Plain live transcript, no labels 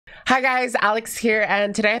Hi guys, Alex here,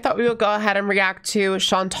 and today I thought we would go ahead and react to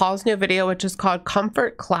Chantal's new video, which is called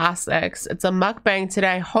Comfort Classics. It's a mukbang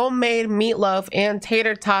today, homemade meatloaf and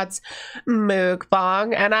tater tots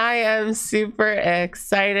mukbang, and I am super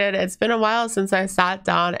excited. It's been a while since I sat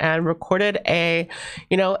down and recorded a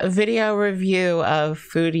video review of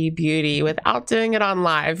Foodie Beauty without doing it on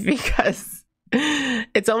live, because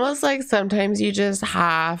it's almost like sometimes you just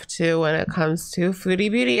have to when it comes to Foodie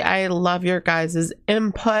Beauty. I love your guys'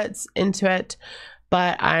 inputs into it,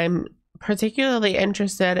 but I'm particularly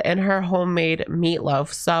interested in her homemade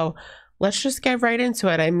meatloaf. So let's just get right into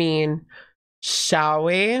it. I mean, shall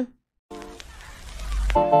we?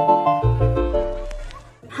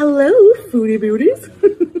 Hello, Foodie Beauties.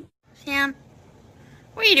 Sam,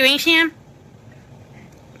 what are you doing, Sam?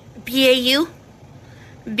 BAU?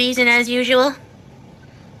 Beezing as usual?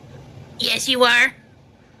 Yes, you are.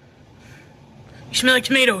 You smell like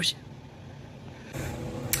tomatoes.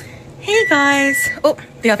 Hey guys. Oh,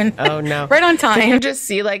 the oven. Oh no. Right on time. Can you just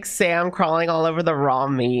see like Sam crawling all over the raw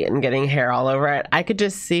meat and getting hair all over it? I could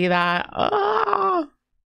just see that. Oh.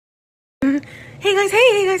 Hey guys,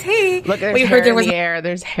 hey guys, hey. Look, there's hair in the air.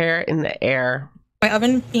 There's hair in the air. My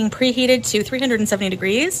oven being preheated to 370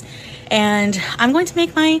 degrees, and I'm going to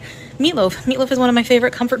make my meatloaf. Meatloaf is one of my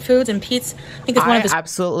favorite comfort foods, and Pete's, I think, is one of his. I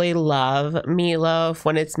absolutely love meatloaf.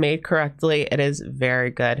 When it's made correctly, it is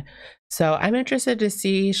very good. So I'm interested to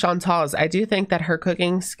see Chantal's. I do think that her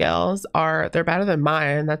cooking skills they're better than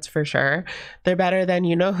mine, that's for sure. They're better than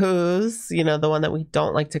who's, the one that we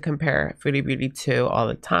don't like to compare Foodie Beauty to all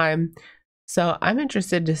the time. So I'm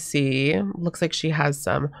interested to see. Looks like she has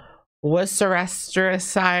some Worcestershire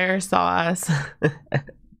sauce.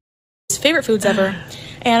 His favorite foods ever.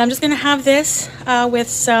 And I'm just gonna have this with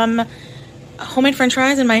some homemade french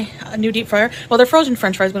fries in my new deep fryer. Well, they're frozen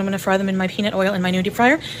french fries, but I'm gonna fry them in my peanut oil in my new deep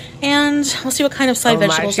fryer, and we'll see what kind of side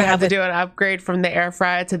vegetables I have to do an upgrade from the air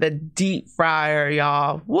fryer to the deep fryer,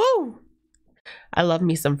 y'all. Woo! I love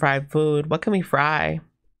me some fried food. What can we fry?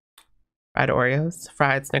 Fried Oreos,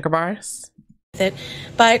 fried Snicker bars. It,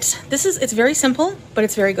 but it's very simple, but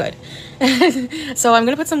it's very good. So I'm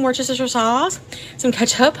gonna put some Worcestershire sauce, some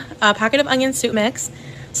ketchup, a packet of onion soup mix,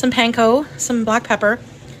 some panko, some black pepper,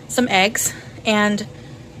 some eggs, and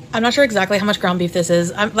I'm not sure exactly how much ground beef this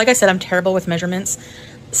is. Like I said, I'm terrible with measurements,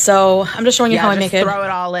 so I'm just showing you how I make it. Throw it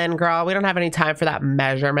all in, girl. We don't have any time for that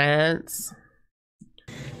measurements.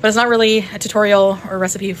 But it's not really a tutorial or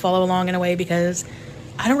recipe you follow along in a way, because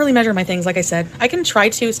I don't really measure my things. Like I said, I can try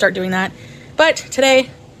to start doing that. But today,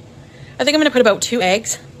 I think I'm going to put about 2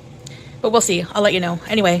 eggs, but we'll see. I'll let you know.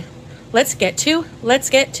 Anyway, let's get to.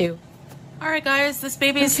 All right, guys, this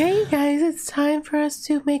baby's... Okay, guys, it's time for us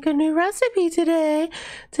to make a new recipe today.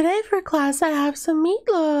 Today for class, I have some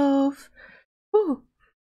meatloaf. Ooh.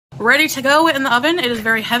 Ready to go in the oven. It is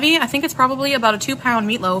very heavy. I think it's probably about a 2-pound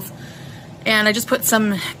meatloaf. And I just put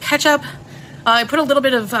some ketchup. I put a little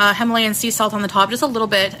bit of Himalayan sea salt on the top, just a little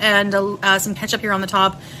bit, and some ketchup here on the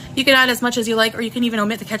top. You can add as much as you like, or you can even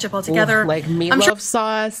omit the ketchup altogether. Ooh, like meatloaf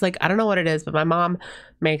sauce. Like, I don't know what it is, but my mom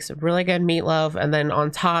makes really good meatloaf, and then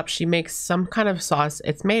on top she makes some kind of sauce.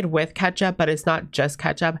 It's made with ketchup, but it's not just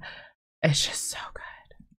ketchup. It's just so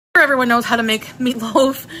good. Everyone knows how to make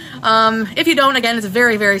meatloaf. If you don't, again, it's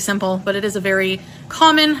very, very simple, but it is a very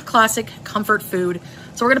common, classic comfort food.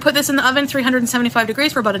 So we're gonna put this in the oven, 375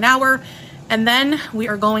 degrees for about an hour. And then we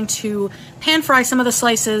are going to pan fry some of the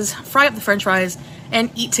slices, fry up the french fries,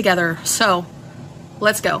 and eat together. So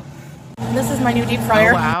let's go. This is my new deep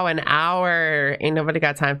fryer. Oh, wow, an hour. Ain't nobody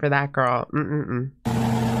got time for that, girl.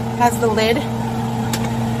 Has the lid.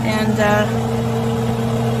 And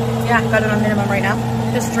yeah, got it on minimum right now.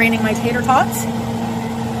 Just draining my tater tots.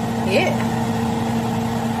 Yeah.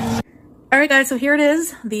 All right, guys, so here it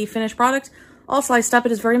is, the finished product. All sliced up.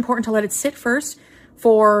 It is very important to let it sit first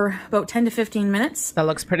for about 10 to 15 minutes. That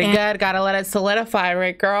looks pretty good. Gotta let it solidify,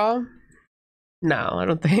 right, girl? No, I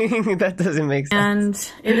don't think that doesn't make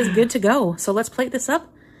sense. And it is good to go. So let's plate this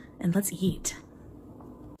up and let's eat.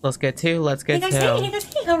 Let's get to. Hey guys,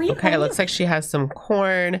 hey, how are you? Okay, it looks like she has some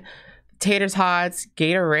corn, tater tots,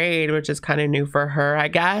 Gatorade, which is kind of new for her, I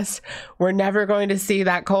guess. We're never going to see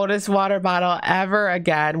that coldest water bottle ever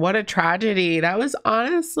again. What a tragedy. That was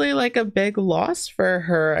honestly like a big loss for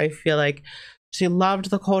her. I feel like she loved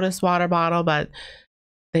the coldest water bottle, but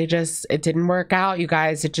it didn't work out, you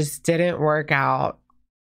guys. It just didn't work out.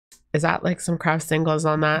 Is that like some Kraft singles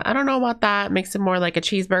on that? I don't know about that. Makes it more like a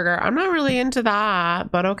cheeseburger. I'm not really into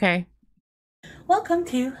that, but okay. Welcome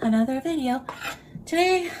to another video.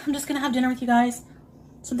 Today, I'm just gonna have dinner with you guys.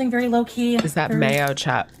 Something very low-key. Is that mayo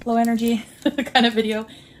chop? Low energy kind of video.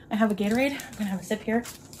 I have a Gatorade. I'm gonna have a sip here.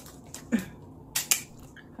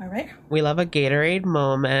 All right. We love a Gatorade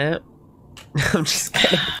moment. I'm just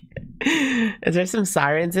kidding. Is there some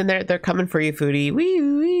sirens in there? They're coming for you, Foodie. Wee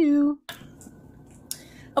wee.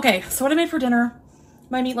 Okay, so what I made for dinner,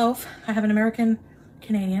 my meatloaf. I have an American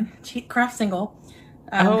Canadian craft single.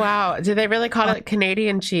 Oh wow! Do they really call it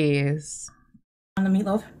Canadian cheese? On the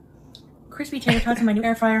meatloaf, crispy tater tots in my new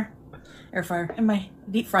air fryer, and my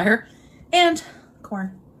deep fryer, and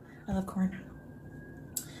corn. I love corn.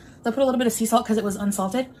 So I put a little bit of sea salt because it was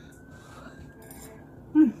unsalted.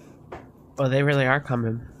 Oh, they really are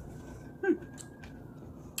coming.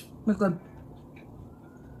 Looks good.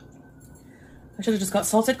 I should have just got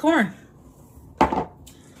salted corn.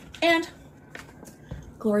 And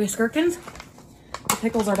glorious gherkins. The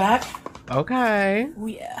pickles are back. Okay. Oh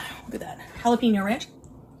yeah, look at that. Jalapeno ranch.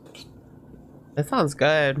 That sounds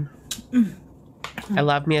good. I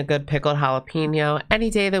love me a good pickled jalapeno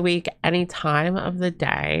any day of the week, any time of the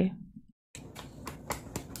day.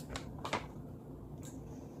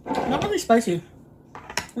 Not really spicy.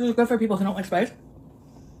 This is good for people who don't like spice.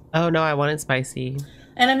 Oh no, I wanted spicy.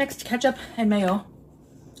 And I mixed ketchup and mayo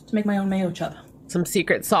to make my own mayo chub. Some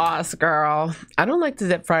secret sauce, girl. I don't like to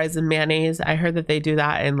dip fries in mayonnaise. I heard that they do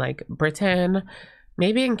that in like Britain,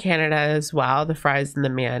 maybe in Canada as well, the fries in the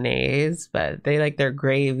mayonnaise, but they like their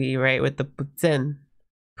gravy, right, with the poutine.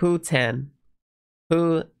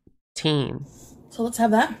 So let's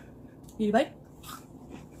have that. You bite?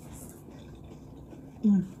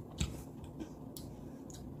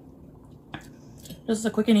 Just a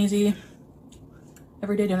quick and easy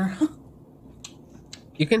everyday dinner.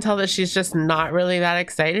 You can tell that she's just not really that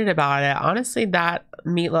excited about it. Honestly, that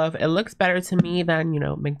meatloaf, it looks better to me than, you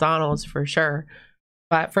know, McDonald's for sure.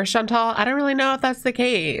 But for Chantal, I don't really know if that's the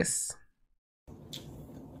case.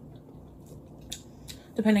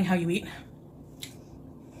 Depending how you eat.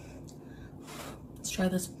 Let's try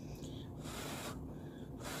this.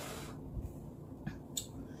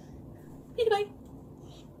 Eat a bite.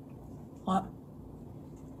 Hot.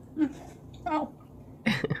 Ow.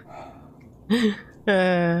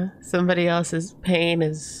 Somebody else's pain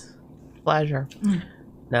is pleasure.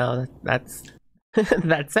 No, that's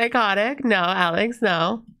that's psychotic. No, Alex,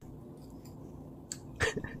 no.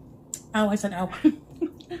 Ow, I said ow.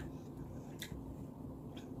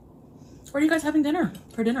 Where are you guys having dinner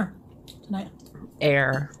for dinner tonight?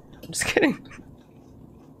 Air. I'm just kidding.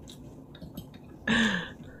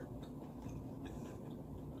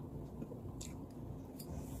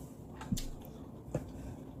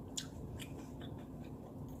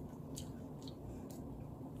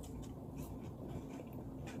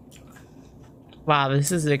 Wow,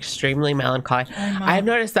 this is extremely melancholy. I've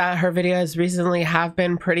noticed that her videos recently have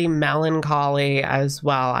been pretty melancholy as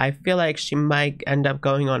well. I feel like she might end up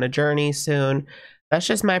going on a journey soon. That's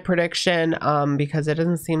just my prediction, because it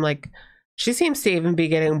doesn't seem like she seems to even be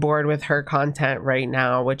getting bored with her content right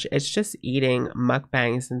now, which it's just eating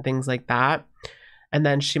mukbangs and things like that. And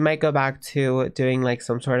then she might go back to doing like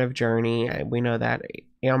some sort of journey. We know that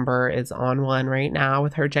Amber is on one right now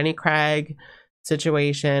with her Jenny Craig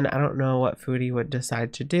situation. I don't know what Foodie would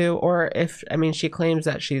decide to do, or if, I mean, she claims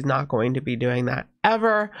that she's not going to be doing that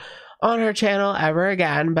ever on her channel ever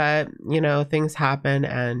again, but you know, things happen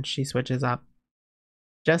and she switches up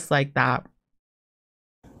just like that.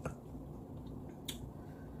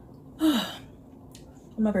 I'm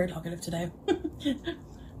not very talkative today.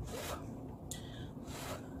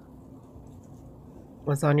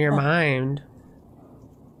 What's on your mind?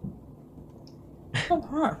 So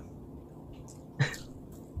hard.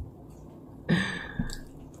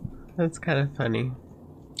 That's kind of funny.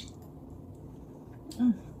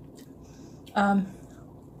 I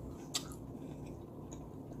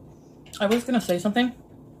was gonna say something.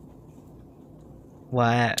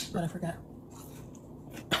 What? But I forgot.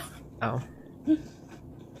 Oh.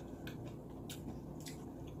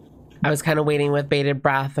 I was kind of waiting with bated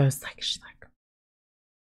breath. I was like, she's like.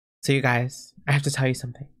 So you guys, I have to tell you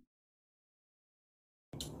something.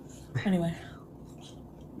 Anyway.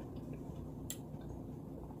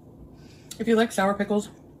 If you like sour pickles,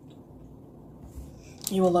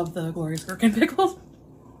 you will love the glorious gherkin pickles.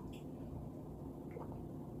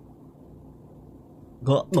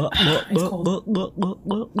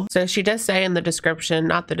 So she does say in the description,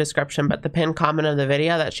 not the description, but the pinned comment of the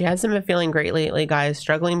video, that she hasn't been feeling great lately, guys.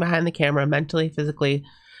 Struggling behind the camera, mentally, physically.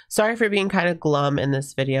 Sorry for being kind of glum in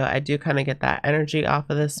this video. I do kind of get that energy off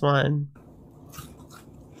of this one.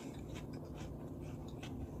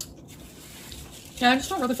 Yeah, I just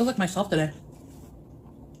don't really feel like myself today.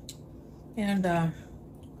 And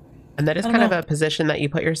that is kind of a position that you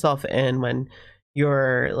put yourself in when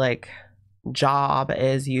your like job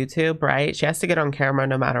is YouTube, right? She has to get on camera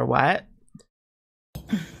no matter what.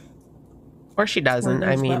 Or she doesn't,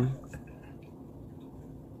 I mean.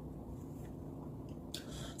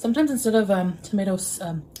 Sometimes instead of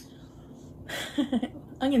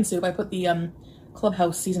onion soup, I put the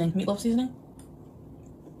Clubhouse seasoning, meatloaf seasoning.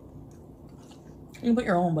 You can put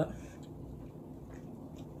your own, but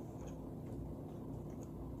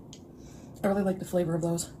I really like the flavor of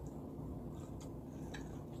those.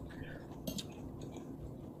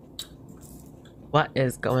 What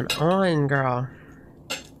is going on, girl?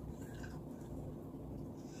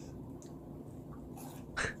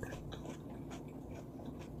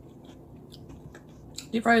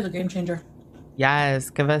 Deep fry is a game changer. Yes,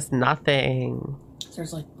 give us nothing.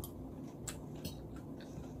 Seriously.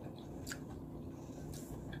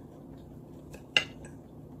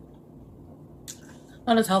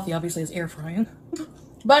 Not as healthy, obviously, as air frying.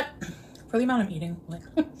 But for the amount I'm eating, like,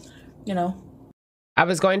 you know. I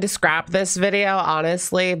was going to scrap this video,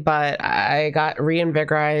 honestly, but I got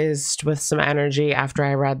reinvigorized with some energy after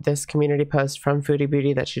I read this community post from Foodie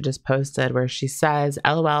Beauty that she just posted, where she says,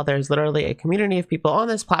 LOL, there's literally a community of people on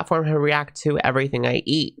this platform who react to everything I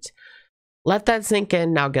eat. Let that sink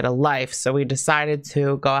in, now get a life. So we decided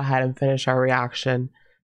to go ahead and finish our reaction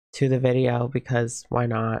to the video because why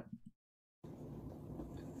not?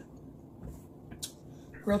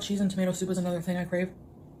 Grilled cheese and tomato soup is another thing I crave.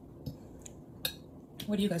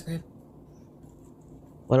 What do you guys crave?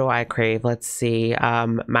 What do I crave? Let's see.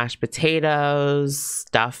 Mashed potatoes,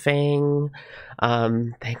 stuffing,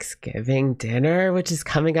 Thanksgiving dinner, which is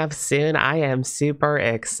coming up soon. I am super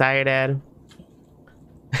excited.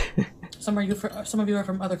 Some of you are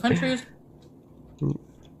from other countries?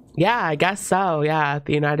 Yeah, I guess so. Yeah,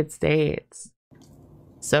 the United States.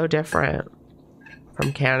 So different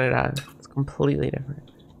from Canada. It's completely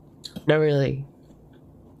different. No, really.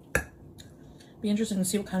 Be interesting to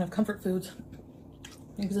see what kind of comfort foods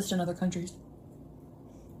exist in other countries.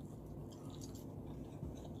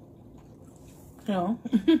 You know?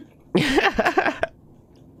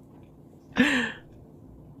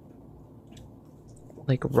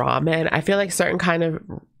 Like ramen. I feel like certain kind of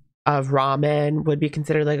ramen would be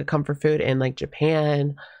considered like a comfort food in like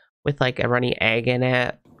Japan with like a runny egg in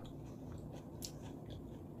it.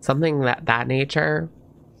 Something that nature.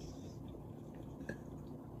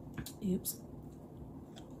 Oops.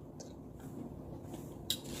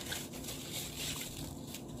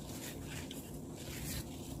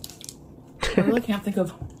 I really can't think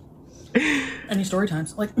of any story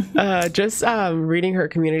times. Like just reading her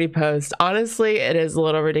community post. Honestly, it is a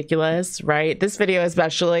little ridiculous, right? This video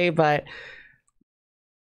especially, but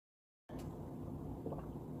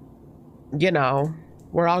you know,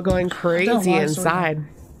 we're all going crazy inside.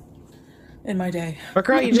 In my day. But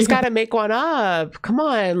girl, you just gotta make one up. Come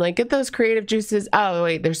on, like get those creative juices. Oh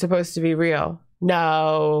wait, they're supposed to be real.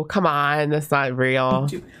 No, come on, that's not real.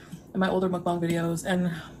 In my older mukbang videos,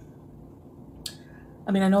 and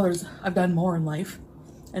I mean, I know I've done more in life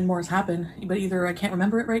and more has happened, but either I can't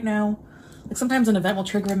remember it right now. Like sometimes an event will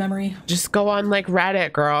trigger a memory. Just go on like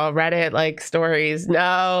Reddit, girl. Reddit like stories.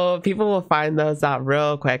 No, people will find those out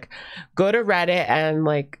real quick. Go to Reddit and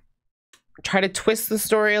like try to twist the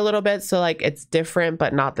story a little bit so like it's different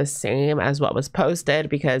but not the same as what was posted,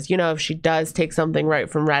 because you know, if she does take something right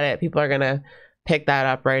from Reddit, people are gonna pick that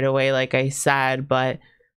up right away, like I said. But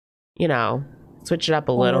you know, switch it up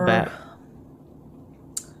a little bit.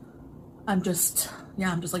 I'm just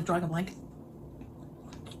like drawing a blank.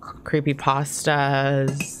 Creepy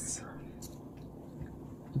pastas.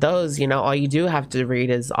 Those, you know, all you do have to read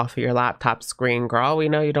is off of your laptop screen, girl. We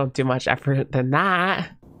know you don't do much effort than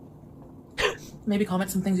that. Maybe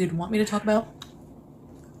comment some things you'd want me to talk about.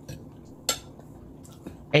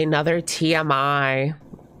 Another TMI.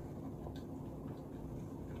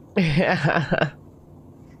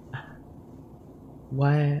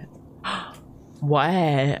 What?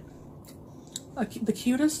 What? The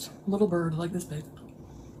cutest little bird, like this big,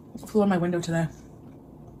 flew on my window today.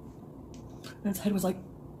 And its head was like,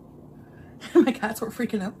 my cats were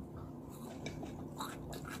freaking out.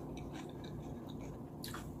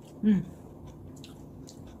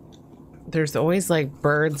 There's always like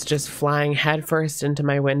birds just flying headfirst into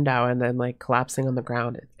my window and then like collapsing on the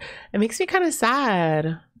ground. It makes me kind of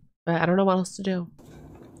sad, but I don't know what else to do.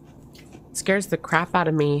 It scares the crap out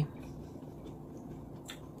of me.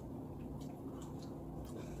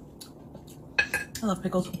 I love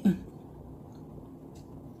pickles.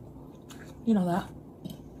 You know that.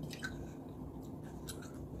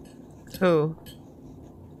 Who?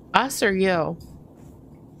 Us or you?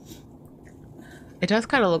 It does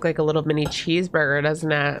kind of look like a little mini cheeseburger,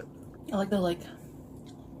 doesn't it? I like the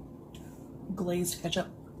glazed ketchup.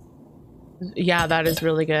 Yeah, that is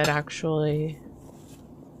really good, actually.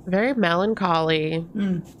 Very melancholy.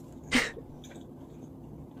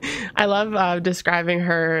 I love describing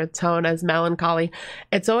her tone as melancholy.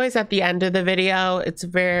 It's always at the end of the video. It's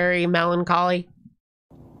very melancholy.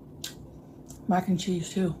 Mac and cheese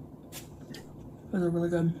too. Those are really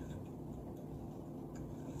good.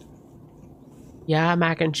 Yeah,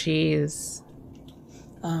 mac and cheese.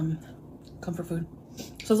 Comfort food. So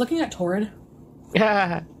I was looking at Torrid.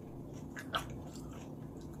 Yeah.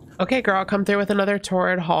 Okay, girl, come through with another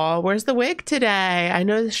Torrid haul. Where's the wig today? I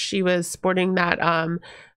noticed she was sporting that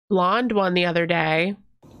blonde one the other day.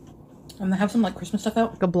 And they have some like Christmas stuff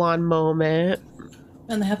out. Like a blonde moment.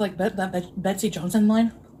 And they have like that Betsy Johnson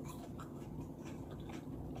line.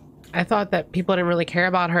 I thought that people didn't really care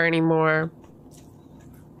about her anymore.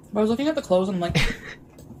 But I was looking at the clothes and I'm like,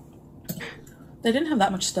 they didn't have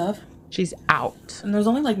that much stuff. She's out. And there's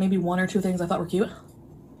only like maybe one or two things I thought were cute.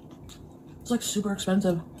 It's like super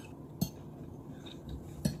expensive.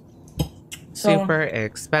 Super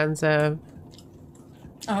expensive.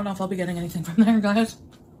 I don't know if I'll be getting anything from there, guys.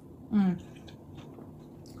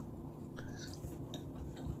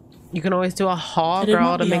 You can always do a haul,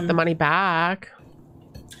 girl, to make the money back.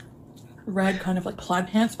 Red kind of like plaid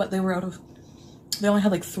pants, but they were out of... They only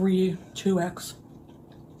had like 3 2X.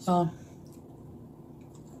 So...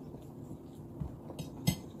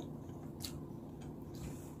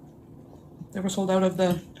 They were sold out of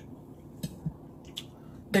the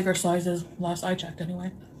bigger sizes last I checked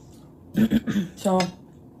anyway. So...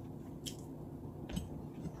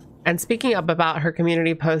 And speaking up about her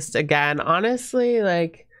community post again, honestly,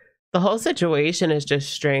 like, the whole situation is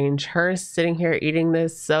just strange. Her sitting here eating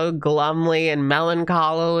this so glumly and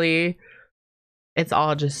melancholily. It's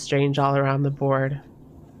all just strange all around the board.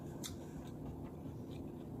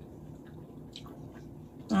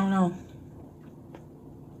 I don't know.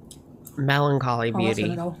 Melancholy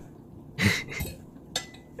beauty. Go.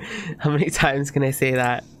 How many times can I say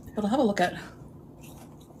that? But I'll have a look at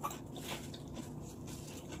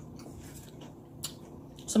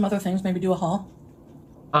some other things, maybe do a haul.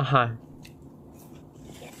 Uh-huh.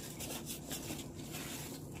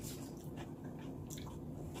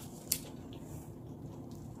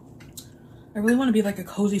 I really want to be like a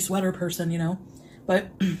cozy sweater person, you know? But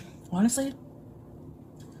honestly,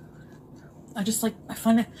 I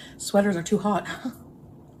find that sweaters are too hot.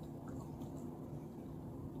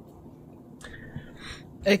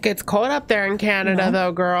 It gets cold up there in Canada,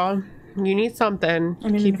 though, girl. You need something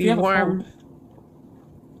to keep you warm.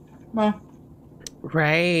 Well,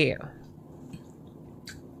 right.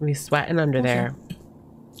 Be sweating under there.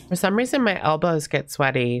 For some reason, my elbows get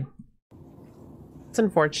sweaty. It's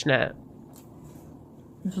unfortunate.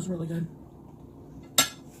 This is really good.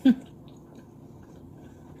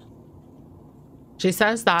 She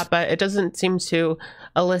says that, but it doesn't seem to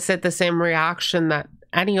elicit the same reaction that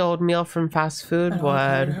any old meal from fast food would.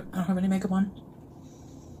 I don't have any makeup on.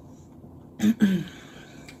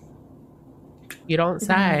 You don't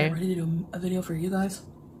say. I'm ready to do a video for you guys.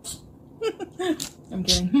 I'm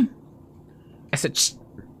kidding. I said, shh.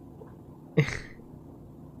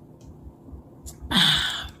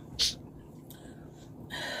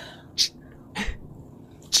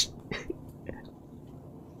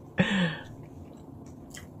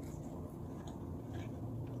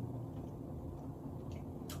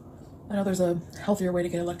 I know there's a healthier way to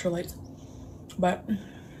get electrolytes, but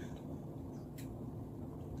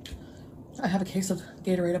I have a case of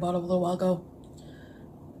Gatorade I bought a little while ago,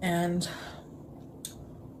 and,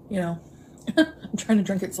 you know, I'm trying to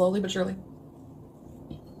drink it slowly but surely.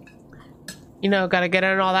 You know, gotta get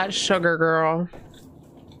in all that sugar, girl.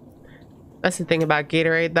 That's the thing about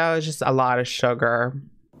Gatorade, though, is just a lot of sugar.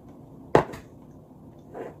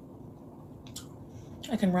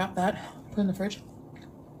 I can wrap that, put it in the fridge.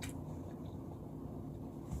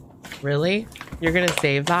 Really? You're gonna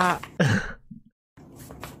save that?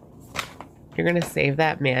 You're gonna save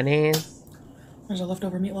that mayonnaise? There's a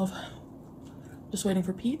leftover meatloaf. Just waiting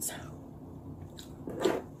for Pete's.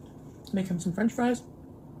 Make him some French fries.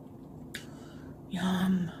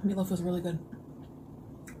 Yum. Meatloaf was really good.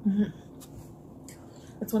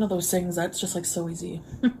 It's one of those things that's just like so easy.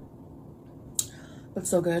 But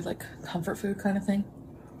so good, like comfort food kind of thing.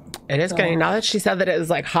 It is getting, now that she said that it was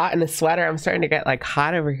like hot in a sweater, I'm starting to get like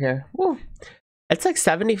hot over here. Woo. It's like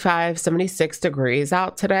 75, 76 degrees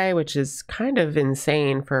out today, which is kind of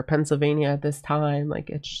insane for Pennsylvania at this time. Like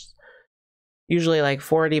it's usually like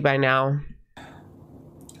 40 by now.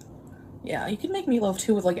 Yeah, you can make meatloaf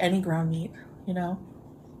too with like any ground meat, you know?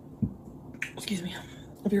 Excuse me.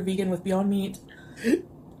 If you're vegan, with Beyond Meat,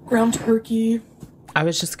 ground turkey. I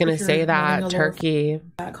was just gonna say that, turkey.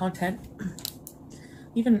 Content.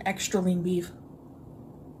 Even extra lean beef.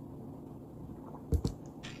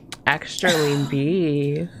 Extra lean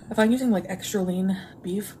beef. If I'm using like extra lean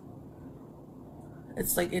beef,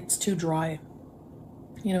 it's like it's too dry.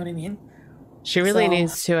 You know what I mean? She really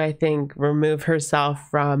needs to, I think, remove herself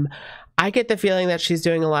from... I get the feeling that she's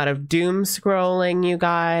doing a lot of doom scrolling, you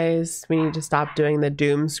guys. We need to stop doing the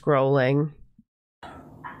doom scrolling.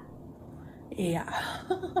 Yeah.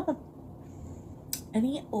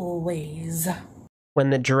 Anyways.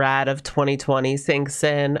 When the dread of 2020 sinks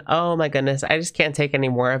in, oh my goodness, I just can't take any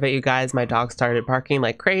more of it, you guys. My dog started barking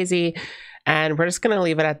like crazy. And we're just going to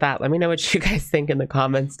leave it at that. Let me know what you guys think in the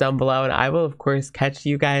comments down below. And I will, of course, catch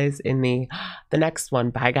you guys in the next one.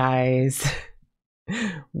 Bye, guys.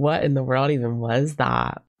 What in the world even was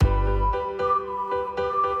that?